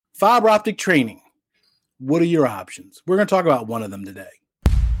Fiber optic training. What are your options? We're going to talk about one of them today.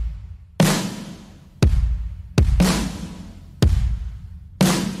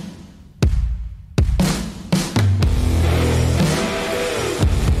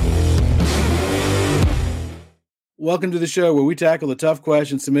 Welcome to the show where we tackle the tough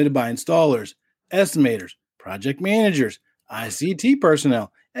questions submitted by installers, estimators, project managers, ICT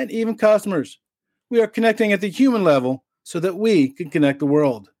personnel, and even customers. We are connecting at the human level so that we can connect the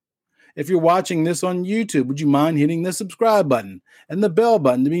world. If you're watching this on YouTube, would you mind hitting the subscribe button and the bell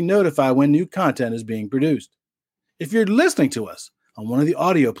button to be notified when new content is being produced? If you're listening to us on one of the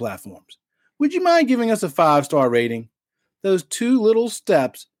audio platforms, would you mind giving us a 5-star rating? Those 2 little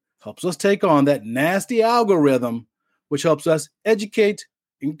steps helps us take on that nasty algorithm, which helps us educate,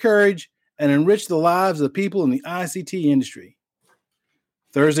 encourage, and enrich the lives of the people in the ICT industry.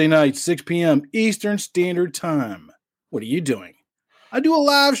 Thursday night, 6 p.m. Eastern Standard Time. What are you doing? I do a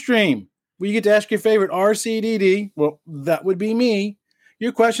live stream where you get to ask your favorite RCDD, well, that would be me,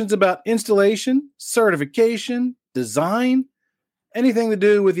 your questions about installation, certification, design, anything to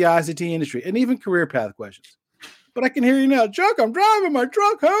do with the ICT industry, and even career path questions. But I can hear you now. Chuck, I'm driving my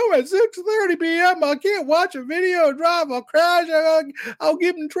truck home at 6:30 p.m. I can't watch a video and drive. I'll crash. I'll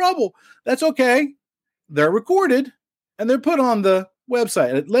get in trouble. That's okay. They're recorded, and they're put on the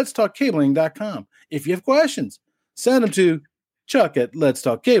website at letstalkcabling.com. If you have questions, send them to Chuck at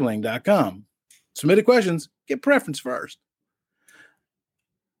letstalkcabling.com. Submitted questions, get preference first.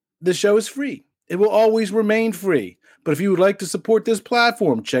 This show is free. It will always remain free. But if you would like to support this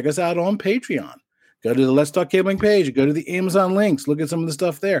platform, check us out on Patreon. Go to the Let's Talk Cabling page, go to the Amazon links, look at some of the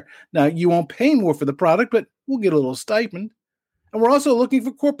stuff there. Now, you won't pay more for the product, but we'll get a little stipend. And we're also looking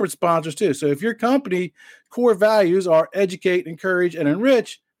for corporate sponsors too. So if your company core values are educate, encourage, and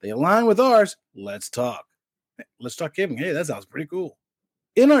enrich, they align with ours, let's talk. Let's talk cabling. Hey, that sounds pretty cool.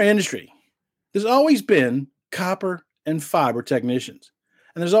 In our industry, there's always been copper and fiber technicians.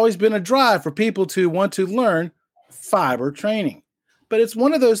 And there's always been a drive for people to want to learn fiber training. But it's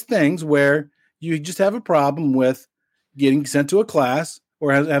one of those things where you just have a problem with getting sent to a class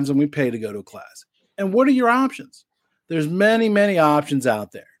or having someone pay to go to a class. And what are your options? There's many, many options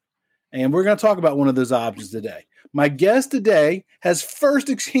out there. And we're going to talk about one of those options today. My guest today has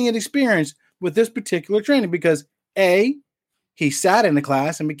first-hand experience with this particular training because A, he sat in the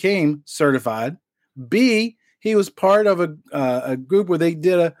class and became certified. B, he was part of a group where they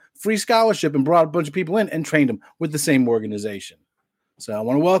did a free scholarship and brought a bunch of people in and trained them with the same organization. So I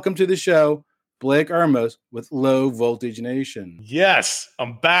want to welcome to the show Blake Ermos with Low Voltage Nation. Yes,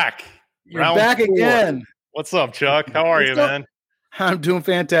 I'm back. You're back 4. Again. What's up, Chuck? How are you, man? I'm doing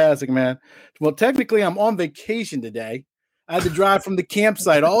fantastic, man. Well, technically, I'm on vacation today. I had to drive from the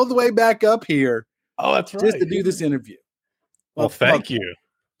campsite all the way back up here. Oh, that's right. Just to do this interview. Well, thank you.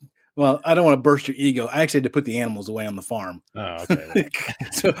 Well, I don't want to burst your ego. I actually had to put the animals away on the farm. Oh, okay.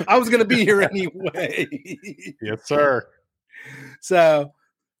 So I was going to be here anyway. Yes, sir. So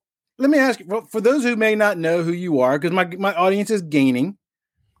let me ask you, for those who may not know who you are, because my audience is gaining,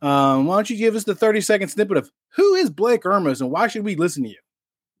 why don't you give us the 30-second snippet of who is Blake Ermos and why should we listen to you?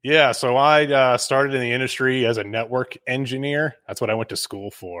 Yeah, so I started in the industry as a network engineer. That's what I went to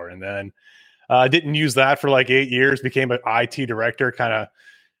school for. And then I didn't use that for like 8 years, became an IT director, kind of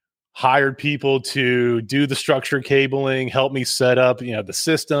hired people to do the structured cabling, help me set up, the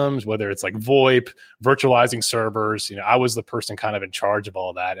systems, whether it's like VoIP, virtualizing servers. I was the person kind of in charge of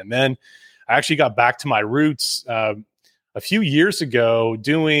all that. And then I actually got back to my roots a few years ago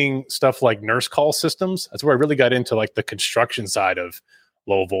doing stuff like nurse call systems. That's where I really got into like the construction side of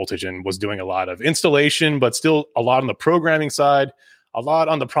low voltage and was doing a lot of installation, but still a lot on the programming side, a lot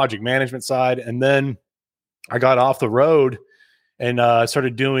on the project management side. And then I got off the road and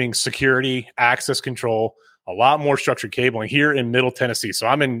started doing security, access control, a lot more structured cabling here in Middle Tennessee. So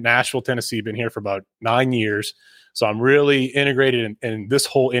I'm in Nashville, Tennessee, been here for about 9 years. So I'm really integrated in this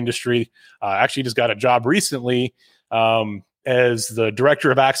whole industry. Actually just got a job recently as the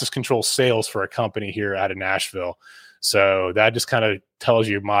director of access control sales for a company here out of Nashville. So that just kind of tells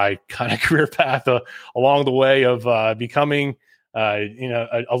you my kind of career path along the way of becoming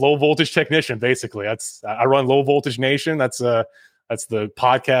a low voltage technician. Basically, I run Low Voltage Nation. That's the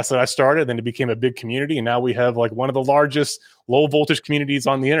podcast that I started. Then it became a big community, and now we have like one of the largest low voltage communities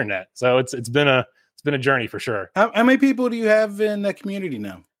on the internet. So it's been a journey for sure. How many people do you have in that community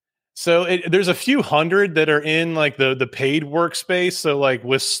now? So there's a few hundred that are in like the paid workspace. So like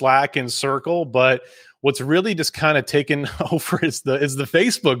with Slack and Circle, but what's really just kind of taken over is the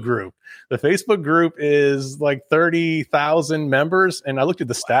Facebook group. The Facebook group is like 30,000 members. And I looked at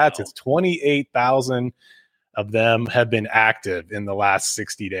the stats. Wow. It's 28,000 of them have been active in the last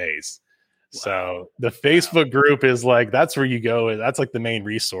 60 days. Wow. So the Facebook group is like, that's where you go. That's like the main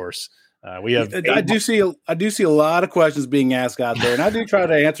resource. We have. I do see a lot of questions being asked out there, and I do try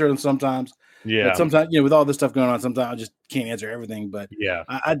to answer them sometimes. Yeah. But sometimes, with all this stuff going on, sometimes I just can't answer everything. But yeah,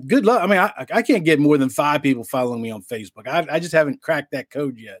 I good luck. I mean, I can't get more than 5 people following me on Facebook. I just haven't cracked that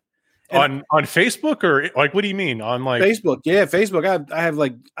code yet. And on Facebook, or like, what do you mean on like Facebook? Yeah, Facebook. I have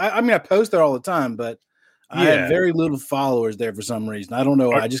like I mean, I post there all the time, but I have very little followers there for some reason. I don't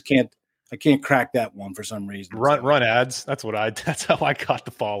know. I just can't. I can't crack that one for some reason. Run ads. That's how I got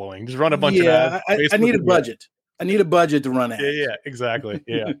the following. Just run a bunch of ads. I need a budget. I need a budget to run ads. Yeah, exactly.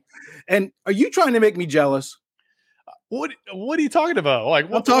 Yeah. And are you trying to make me jealous? What are you talking about?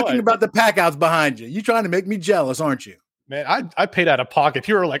 Like, I'm talking about the pack outs behind you. You trying to make me jealous, aren't you? Man, I paid out of pocket.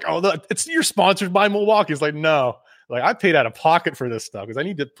 People are like, oh, you're sponsored by Milwaukee. It's like, no. Like, I paid out of pocket for this stuff because I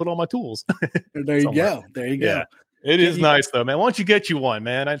need to put on my tools. There you go. There you go. It is nice though, man. Why don't you get you one,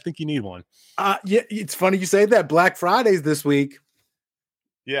 man? I think you need one. Yeah, it's funny you say that. Black Friday's this week.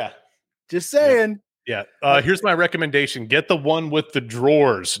 Yeah. Just saying. Yeah. Here's my recommendation. Get the one with the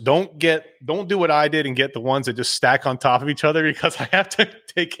drawers. Don't do what I did and get the ones that just stack on top of each other, because I have to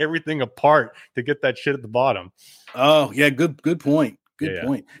take everything apart to get that shit at the bottom. Oh, yeah, good point. Good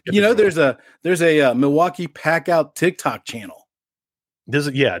point. Get there's a Milwaukee Pack Out TikTok channel. There's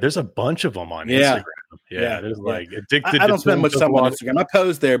a bunch of them on Instagram. There's like addicted. I don't spend much time on Instagram. I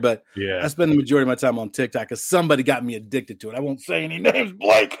post there, but I spend the majority of my time on TikTok because somebody got me addicted to it. I won't say any names,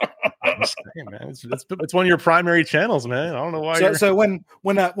 Blake. I'm saying, man, it's one of your primary channels, man. I don't know why. So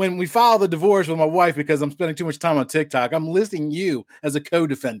when we file the divorce with my wife because I'm spending too much time on TikTok, I'm listing you as a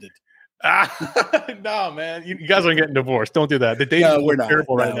co-defendant. No, man, you guys aren't getting divorced. Don't do that. The dating is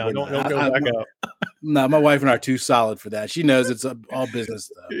terrible right now. Don't go back up. No, my wife and I are too solid for that. She knows it's all business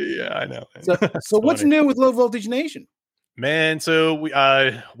stuff. Yeah, I know. So what's new with Low Voltage Nation? Man, so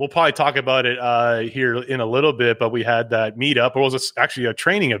we'll probably talk about it here in a little bit, but we had that meetup. It was actually a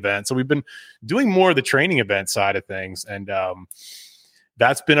training event. So we've been doing more of the training event side of things. And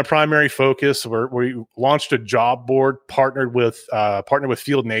that's been a primary focus. We launched a job board, partnered with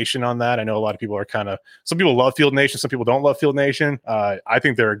Field Nation on that. I know a lot of people some people love Field Nation, some people don't love Field Nation. I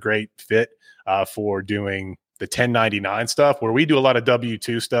think they're a great fit for doing the 1099 stuff, where we do a lot of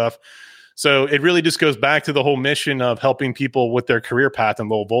W-2 stuff. So it really just goes back to the whole mission of helping people with their career path in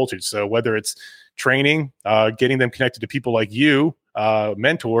low voltage. So whether it's training, getting them connected to people like you,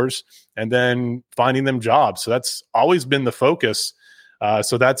 mentors, and then finding them jobs. So that's always been the focus.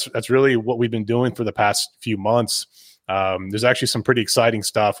 So that's really what we've been doing for the past few months. There's actually some pretty exciting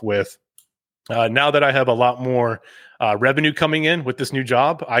stuff with now that I have a lot more revenue coming in with this new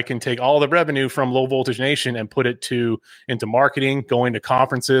job. I can take all the revenue from Low Voltage Nation and put it into marketing, going to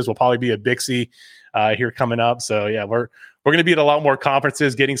conferences. We'll probably be at Bixie here coming up. So yeah, we're going to be at a lot more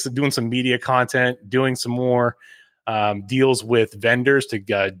conferences, doing some media content, doing some more deals with vendors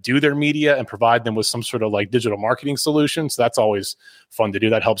to do their media and provide them with some sort of like digital marketing solutions. So that's always fun to do.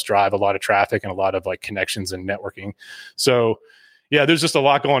 That helps drive a lot of traffic and a lot of like connections and networking. So yeah, there's just a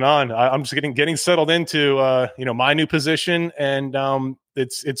lot going on. I'm just getting settled into my new position, and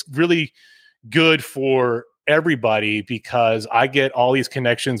it's really good for everybody because I get all these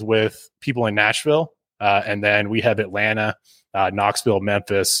connections with people in Nashville, and then we have Atlanta, Knoxville,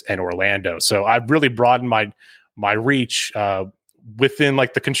 Memphis, and Orlando. So I've really broadened my reach within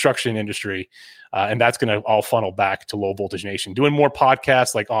like the construction industry, and that's going to all funnel back to Low Voltage Nation, doing more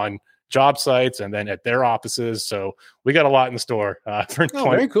podcasts like on job sites and then at their offices. So we got a lot in the store for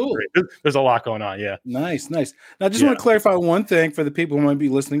very cool. There's a lot going on. Yeah. Nice. Now I just want to clarify one thing for the people who might be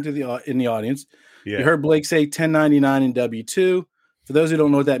listening to in the audience. Yeah. You heard Blake say 1099 and W-2. For those who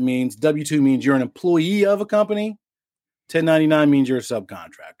don't know what that means, W-2 means you're an employee of a company. 1099 means you're a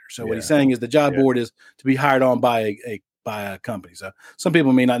subcontractor. So what he's saying is the job board is to be hired on by a company. So some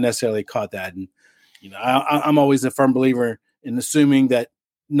people may not necessarily caught that. And I'm always a firm believer in assuming that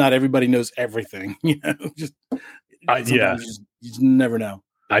not everybody knows everything. Just you just never know.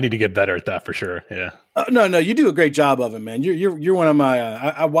 I need to get better at that for sure. Yeah. No, you do a great job of it, man. You're one of my.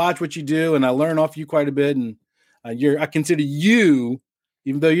 I watch what you do, and I learn off you quite a bit. And I consider you,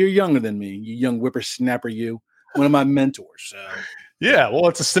 even though you're younger than me, you young whippersnapper, one of my mentors. So yeah, well,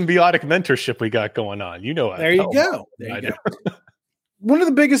 it's a symbiotic mentorship we got going on. There you go. One of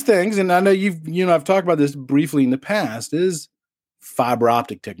the biggest things, and I know I've talked about this briefly in the past, is fiber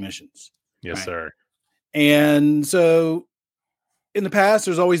optic technicians. Yes, right? Sir. And so in the past,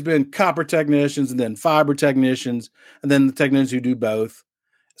 there's always been copper technicians and then fiber technicians and then the technicians who do both.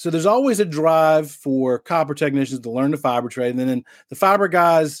 So there's always a drive for copper technicians to learn the fiber trade. And then the fiber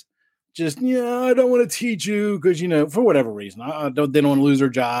guys just, I don't want to teach you because, for whatever reason, they don't want to lose their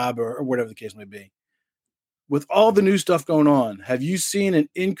job or whatever the case may be. With all the new stuff going on, have you seen an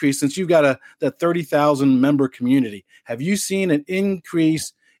increase since you've got that 30,000 member community? Have you seen an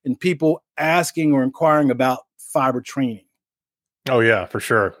increase in people asking or inquiring about fiber training? Oh yeah, for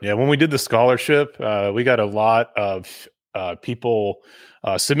sure. Yeah. When we did the scholarship, we got a lot of people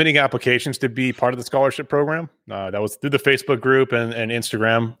submitting applications to be part of the scholarship program. That was through the Facebook group and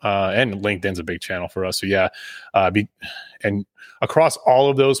Instagram, and LinkedIn's a big channel for us. So yeah, and across all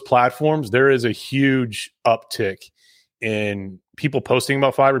of those platforms, there is a huge uptick in people posting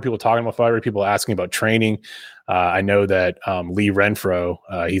about fiber, people talking about fiber, people asking about training. I know that Lee Renfro,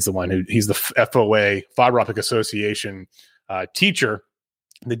 he's the FOA, Fiber Optic Association teacher.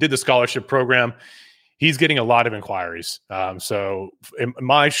 They did the scholarship program. He's getting a lot of inquiries. So in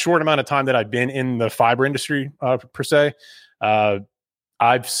my short amount of time that I've been in the fiber industry, per se,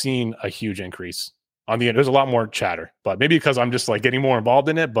 I've seen a huge increase on the end. There's a lot more chatter, but maybe because I'm just like getting more involved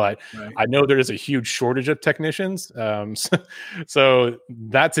in it, but right. I know there is a huge shortage of technicians. So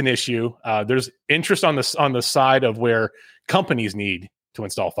that's an issue. There's interest on the side of where companies need to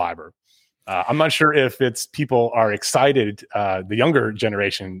install fiber. I'm not sure if it's people are excited, the younger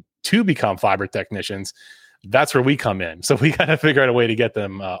generation, to become fiber technicians. That's where we come in. So we got to figure out a way to get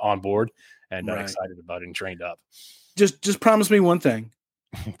them on board and excited about it and trained up. Just promise me one thing.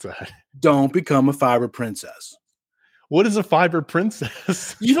 Don't become a fiber princess. What is a fiber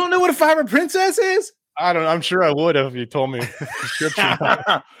princess? You don't know what a fiber princess is? I'm sure I would have if you told me.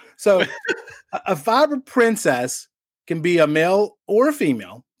 So a fiber princess can be a male or a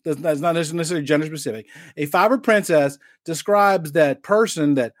female. That's not necessarily gender specific. A fiber princess describes that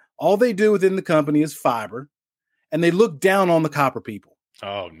person that all they do within the company is fiber, and they look down on the copper people.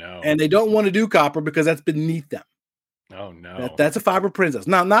 Oh, no. And they don't want to do copper because that's beneath them. Oh, no. That's a fiber princess.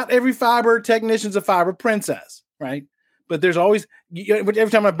 Now, not every fiber technician's a fiber princess, right? But there's always, every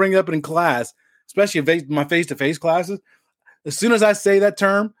time I bring it up in class, especially my face-to-face classes, as soon as I say that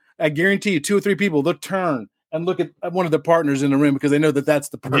term, I guarantee you 2 or 3 people, they'll turn and look at one of their partners in the room because they know that's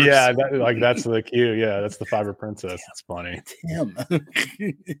the person. Yeah, that's the cue. Yeah, that's the fiber princess. That's funny. It's him.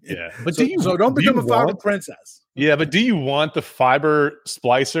 Yeah, but so don't become a fiber princess. Yeah, but do you want the fiber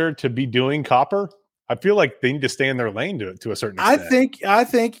splicer to be doing copper? I feel like they need to stay in their lane to a certain extent. I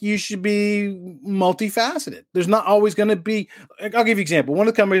think you should be multifaceted. There's not always going to be. I'll give you an example. One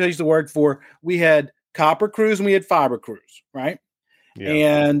of the companies I used to work for, we had copper crews and we had fiber crews, right? Yeah.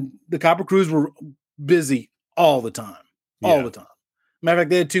 And the copper crews were busy all the time. Matter of fact,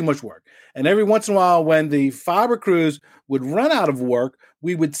 they had too much work. And every once in a while, when the fiber crews would run out of work,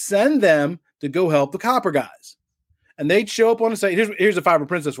 we would send them to go help the copper guys. And they'd show up on the site. Here's the fiber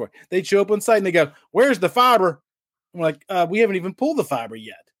princess work. They'd show up on site and they go, "Where's the fiber?" I'm like, "We haven't even pulled the fiber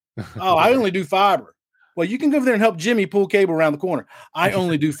yet." "Oh, I only do fiber." "Well, you can go over there and help Jimmy pull cable around the corner." "I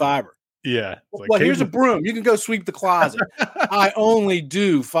only do fiber." Yeah. Well, here's a broom. You can go sweep the closet. "I only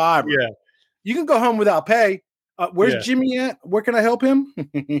do fiber." Yeah. You can go home without pay. Where's Jimmy at? Where can I help him?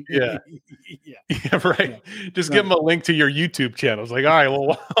 Yeah, right. Yeah. Just give him a link to your YouTube channel. It's like, all right,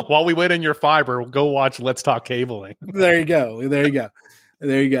 well, while we wait on your fiber, we'll go watch Let's Talk Cabling. There you go.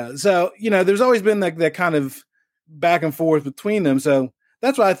 So, there's always been that kind of back and forth between them. So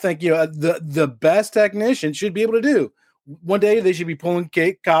that's why I think, the best technician should be able to do. One day they should be pulling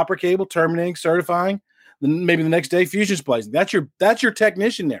copper cable, terminating, certifying. Then maybe the next day, fusion splicing. That's your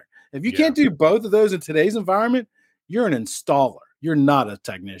technician there. If you can't do both of those in today's environment, you're an installer. You're not a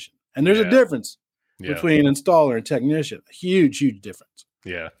technician. And there's a difference between an installer and technician. A huge, huge difference.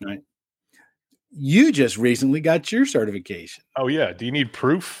 Yeah. Right. You just recently got your certification. Oh, yeah. Do you need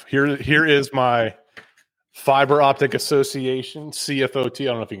proof? Here is my Fiber Optic Association, CFOT. I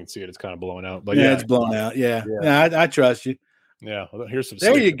don't know if you can see it. It's kind of blowing out. But it's blown out. Yeah. I trust you. Yeah. Well, here's some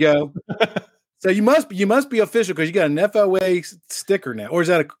There you go. So you must be official because you got an FOA sticker now, or is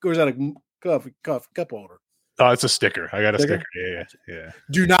that a cup holder? Oh, it's a sticker. I got a sticker. Yeah.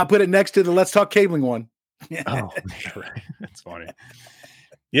 Do not put it next to the Let's Talk Cabling one. Oh, right. That's funny.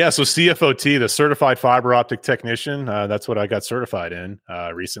 Yeah. So CFOT, the Certified Fiber Optic Technician. That's what I got certified in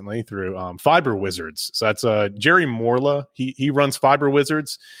recently through Fiber Wizards. So that's Jerry Morla. He runs Fiber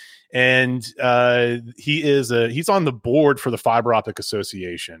Wizards, and he's on the board for the Fiber Optic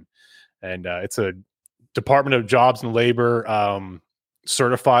Association. And it's a Department of Jobs and Labor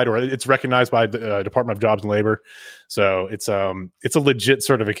certified, or it's recognized by the Department of Jobs and Labor. So it's a legit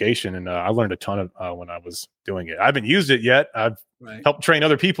certification, and I learned a ton of when I was doing it. I haven't used it yet. I've helped train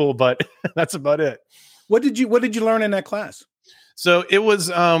other people, but that's about it. What did you learn in that class? So it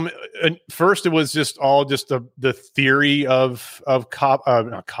was first it was just all just the theory of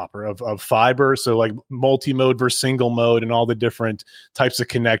not copper of fiber. So like multi-mode versus single mode and all the different types of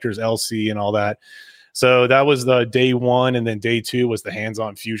connectors, LC and all that. So that was the day one, and then day two was the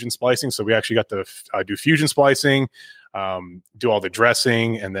hands-on fusion splicing. So we actually got to do fusion splicing, do all the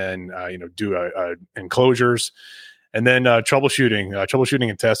dressing, and then do enclosures. And then troubleshooting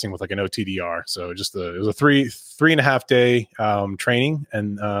and testing with like an OTDR. So just it was a 3.5 day training,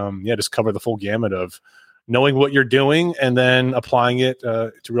 and just cover the full gamut of knowing what you're doing and then applying it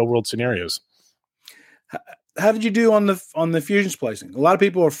to real world scenarios. How did you do on the fusion splicing? A lot of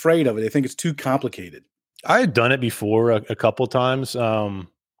people are afraid of it. They think it's too complicated. I had done it before a couple times.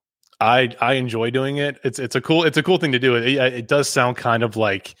 I enjoy doing it. It's a cool thing to do. It does sound kind of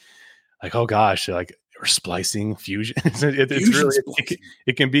like oh gosh, like or splicing fusion. It's really splicing.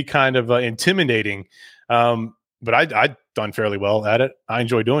 It can be kind of intimidating, but I've done fairly well at it. I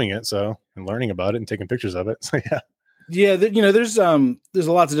enjoy doing it, and learning about it and taking pictures of it. So yeah. There's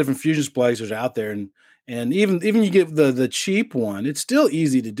lots of different fusion splicers out there, and even you get the cheap one, it's still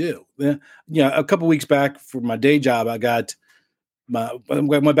easy to do. A couple weeks back for my day job, I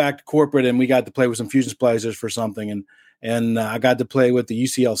went back to corporate, and we got to play with some fusion splicers for something, and I got to play with the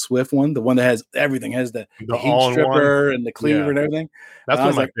UCL Swift one, the one that has everything, has the heat stripper and the cleaver and everything. That's one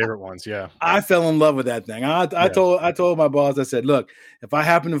of my favorite ones. Yeah, I fell in love with that thing. I told my boss, I said, look, if I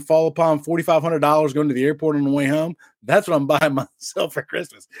happen to fall upon $4,500 going to the airport on the way home, that's what I'm buying myself for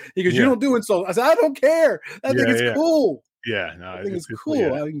Christmas. He goes, you don't do installs. I said, I don't care. That thing is cool. Yeah, no, I think it's cool.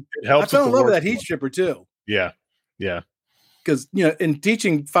 Yeah. I fell in love with that heat stripper too. Yeah. Because in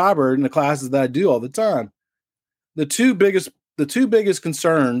teaching fiber in the classes that I do all the time, the two biggest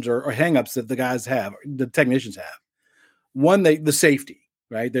concerns or hangups that the guys have, the technicians have, one, the safety,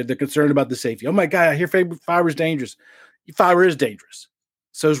 right? They're concerned about the safety. Oh my God, I hear fiber is dangerous. Fiber is dangerous.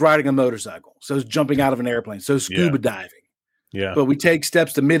 So is riding a motorcycle. So is jumping out of an airplane. So is scuba diving. Yeah. But we take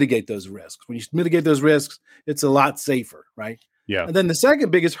steps to mitigate those risks. When you mitigate those risks, it's a lot safer, right? Yeah. And then the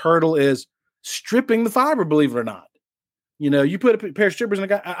second biggest hurdle is stripping the fiber, believe it or not. You put a pair of strippers in a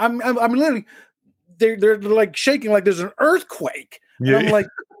guy. I'm literally, they're like shaking like there's an earthquake. Yeah. And I'm like,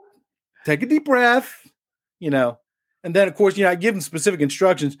 take a deep breath, and then of course, I give them specific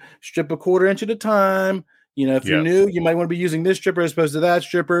instructions: strip a 1/4 inch at a time. If you're new, you might want to be using this stripper as opposed to that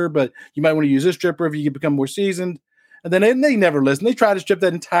stripper, but you might want to use this stripper if you become more seasoned. And then they never listen. They try to strip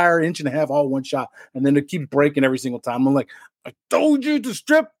that entire 1.5 inches all one shot, and then they keep breaking every single time. I'm like, I told you to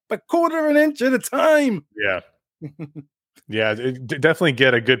strip a 1/4 inch at a time. Yeah. Yeah, definitely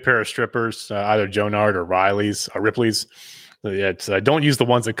get a good pair of strippers, either Jonard or Riley's or Ripley's. Don't use the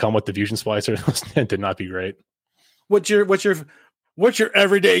ones that come with the fusion splicer. Those tend to not be great. What's your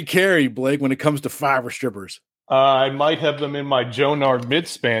everyday carry, Blake, when it comes to fiber strippers? I might have them in my Jonard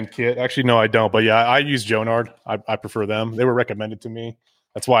mid-span kit. Actually, no, I don't. But yeah, I use Jonard. I prefer them. They were recommended to me.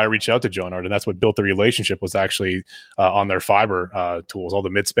 That's why I reached out to Jonard, and that's what built the relationship, was actually on their fiber tools, all the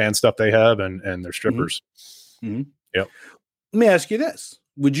mid-span stuff they have, and their strippers. Mm-hmm. Yep. Let me ask you this.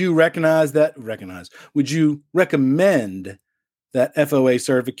 Would you would you recommend that FOA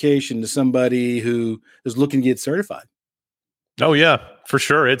certification to somebody who is looking to get certified? Oh yeah, for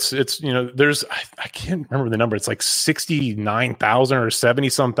sure. It's there's I can't remember the number. It's like 69,000 or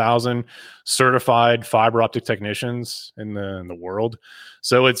 70-some thousand certified fiber optic technicians in the world.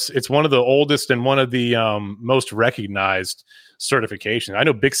 So it's one of the oldest and one of the most recognized certification. I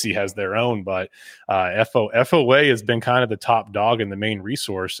know Bixby has their own, but FOA has been kind of the top dog and the main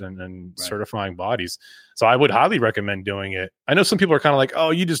resource and certifying bodies. So I would highly recommend doing it. I know some people are kind of like, oh,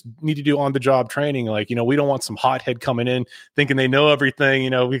 you just need to do on-the-job training. Like, we don't want some hothead coming in thinking they know everything,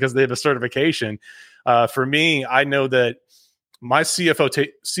 because they have a certification. For me, I know that my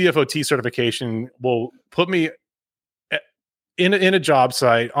CFOT certification will put me on a job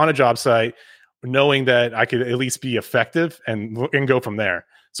site, knowing that I could at least be effective and go from there.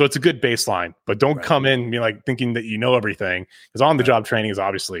 So it's a good baseline, but don't come in and be like thinking that you know everything, because on the job training is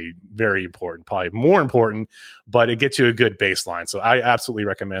obviously very important, probably more important, but it gets you a good baseline. So I absolutely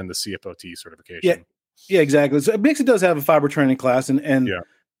recommend the CFOT certification. Yeah, exactly. So Bixby does have a fiber training class, and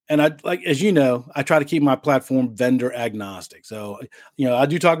I, like, as you know, I try to keep my platform vendor agnostic. So, I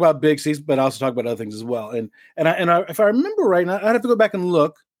do talk about Bixby's, but I also talk about other things as well. And if I remember right now, I'd have to go back and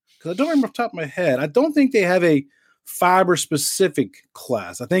look, because I don't remember off the top of my head. I don't think they have a fiber specific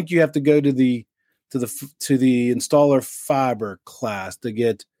class. I think you have to go to the installer fiber class to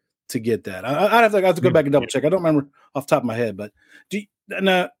get that. I have to go back and double check. I don't remember off the top of my head, but do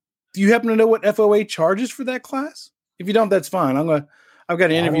you happen to know what FOA charges for that class? If you don't, that's fine. I've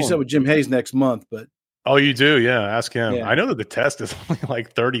got an interview set with Jim Hayes next month, but Oh, you do? Yeah. Ask him. Yeah. I know that the test is only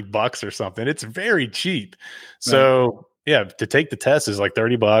like $30 or something. It's very cheap. Right. So yeah, to take the test is like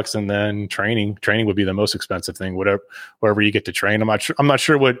 $30, and then training would be the most expensive thing, wherever you get to train. I'm not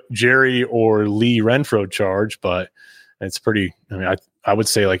sure what Jerry or Lee Renfro charge, but it's pretty, I mean, I would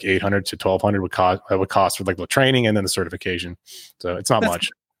say like 800 to 1200 would cost for like the training and then the certification. So it's not much.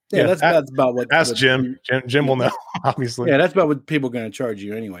 Yeah, that's about what. Ask Jim. Jim will know, obviously. Yeah, that's about what people are going to charge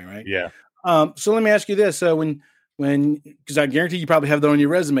you anyway, right? Yeah. So let me ask you this: so because I guarantee you probably have that on your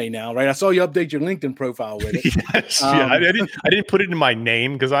resume now, right? I saw you update your LinkedIn profile with it. Yes, yeah, I didn't put it in my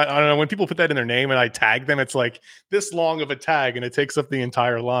name because I don't know, when people put that in their name and I tag them, it's like this long of a tag and it takes up the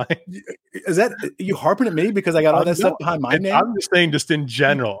entire line. Is that you harping at me because I got all that stuff behind my name? I'm just saying, just in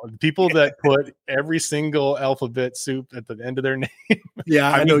general, people that put every single alphabet soup at the end of their name.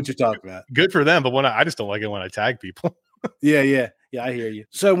 Yeah, I know what you're talking about. Good for them, but I just don't like it when I tag people. Yeah, I hear you.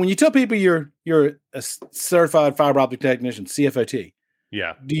 So when you tell people you're a certified fiber optic technician, CFOT,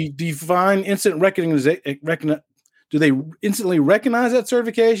 yeah, do you find instant recognition? Do they instantly recognize that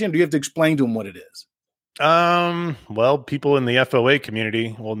certification? Do you have to explain to them what it is? Well, people in the FOA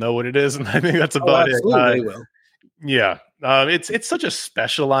community will know what it is, and I think that's about it. They will. Yeah, it's such a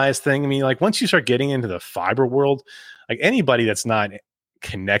specialized thing. I mean, like once you start getting into the fiber world, like anybody that's not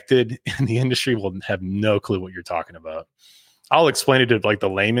connected in the industry will have no clue what you're talking about. I'll explain it to like the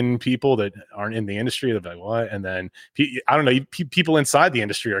layman people that aren't in the industry. They're like, what? And then I don't know. People inside the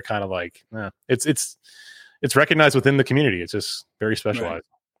industry are kind of like, it's recognized within the community. It's just very specialized.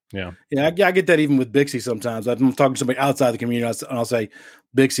 Right. Yeah. I get that even with Bixie sometimes. I'm talking to somebody outside the community and I'll say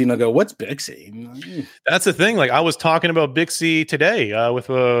Bixie and they'll go, what's Bixie? That's the thing. Like I was talking about Bixie today with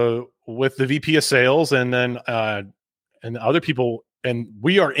the VP of sales and then and other people. And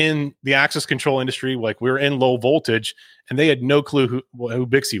we are in the access control industry. Like we're in low voltage and they had no clue who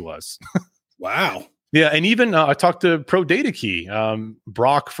Bixie was. Wow. Yeah. And even I talked to Pro Data Key,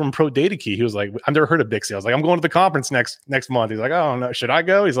 Brock from Pro Data Key. He was like, I've never heard of Bixie. I was like, I'm going to the conference next month. He's like, oh no, should I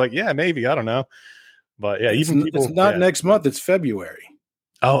go? He's like, yeah, maybe. I don't know. But yeah, it's not next month. It's February.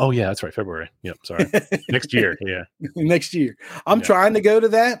 Oh yeah, that's right. February. Yep. Sorry. Next year. Yeah. Next year. I'm trying to go to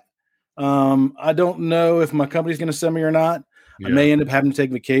that. I don't know if my company's going to send me or not. Yeah. I may end up having to take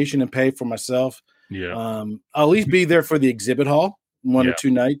vacation and pay for myself. Yeah. I'll at least be there for the exhibit hall one or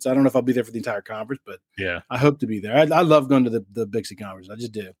two nights. I don't know if I'll be there for the entire conference, but I hope to be there. I love going to the Bixie conference. I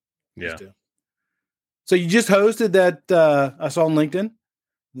just do. So you just hosted that I saw on LinkedIn,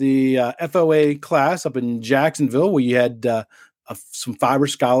 the FOA class up in Jacksonville where you had some fiber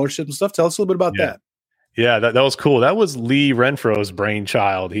scholarships and stuff. Tell us a little bit about that. Yeah, that was cool. That was Lee Renfro's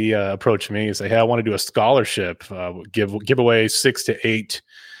brainchild. He approached me and said, hey, I want to do a scholarship, give away 6 to 8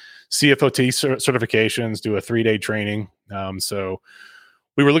 CFOT certifications, do a 3-day training. So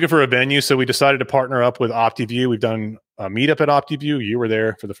we were looking for a venue, so we decided to partner up with OptiView. We've done a meetup at OptiView. You were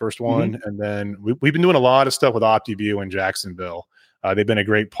there for the first one. Mm-hmm. And then we've been doing a lot of stuff with OptiView in Jacksonville. They've been a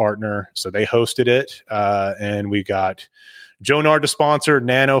great partner. So they hosted it. And we got Jonar to sponsor,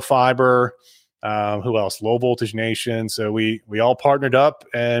 Nano Fiber, who else? Low Voltage Nation. So we all partnered up,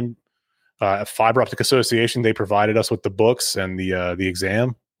 and Fiber Optic Association, they provided us with the books and the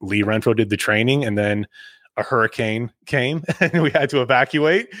exam. Lee Renfro did the training, and then a hurricane came and we had to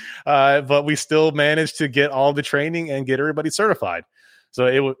evacuate. But we still managed to get all the training and get everybody certified. So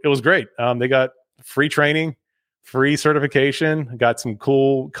it was great. They got free training, free certification, got some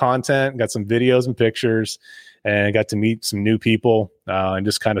cool content, got some videos and pictures, and got to meet some new people and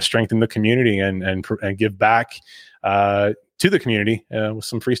just kind of strengthen the community and give back to the community with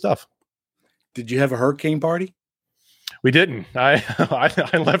some free stuff. Did you have a hurricane party? We didn't. I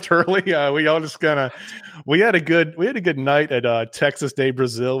left early. We had a good night at Texas Day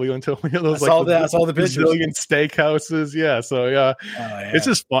Brazil. We went to I saw the Brazilian steakhouses. Yeah. So it's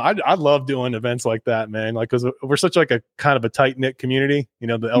just fun. I love doing events like that, man. Like, cause we're such like a kind of a tight knit community, the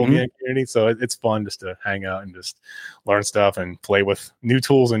LVN community. So it's fun just to hang out and just learn stuff and play with new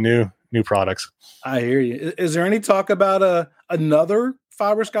tools and new products. I hear you. Is there any talk about another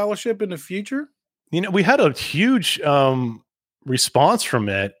fiber scholarship in the future? We had a huge response from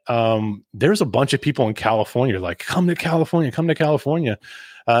it. There's a bunch of people in California like, come to California.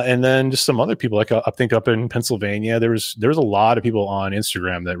 And then just some other people, like I think up in Pennsylvania, there's a lot of people on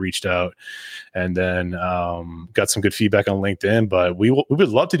Instagram that reached out, and then got some good feedback on LinkedIn. But we would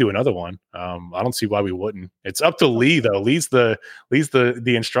love to do another one. I don't see why we wouldn't. It's up to Lee though. Lee's the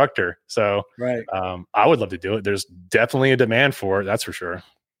instructor. So right. I would love to do it. There's definitely a demand for it. That's for sure.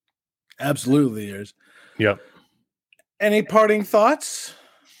 Absolutely, there's. Yep. Any parting thoughts?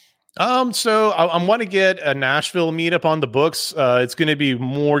 So I want to get a Nashville meetup on the books. It's going to be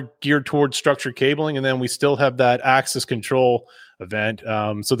more geared towards structured cabling, and then we still have that access control event.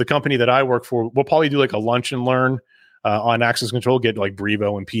 So the company that I work for, we'll probably do like a lunch and learn on access control, get like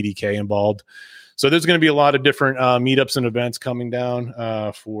Brevo and PDK involved. So there's going to be a lot of different meetups and events coming down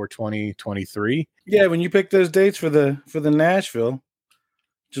for 2023. Yeah, when you pick those dates for the Nashville,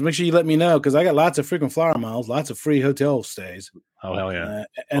 just make sure you let me know, because I got lots of frequent flyer miles, lots of free hotel stays. Oh, hell yeah.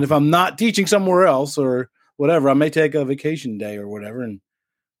 And if I'm not teaching somewhere else or whatever, I may take a vacation day or whatever and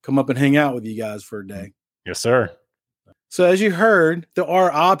come up and hang out with you guys for a day. Yes, sir. So as you heard, there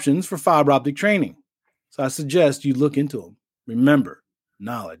are options for fiber optic training. So I suggest you look into them. Remember,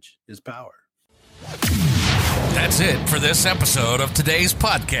 knowledge is power. That's it for this episode of today's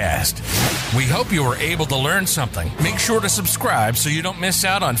podcast. We hope you were able to learn something. Make sure to subscribe so you don't miss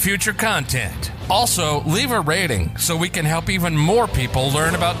out on future content. Also, leave a rating so we can help even more people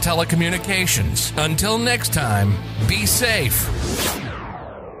learn about telecommunications. Until next time, be safe.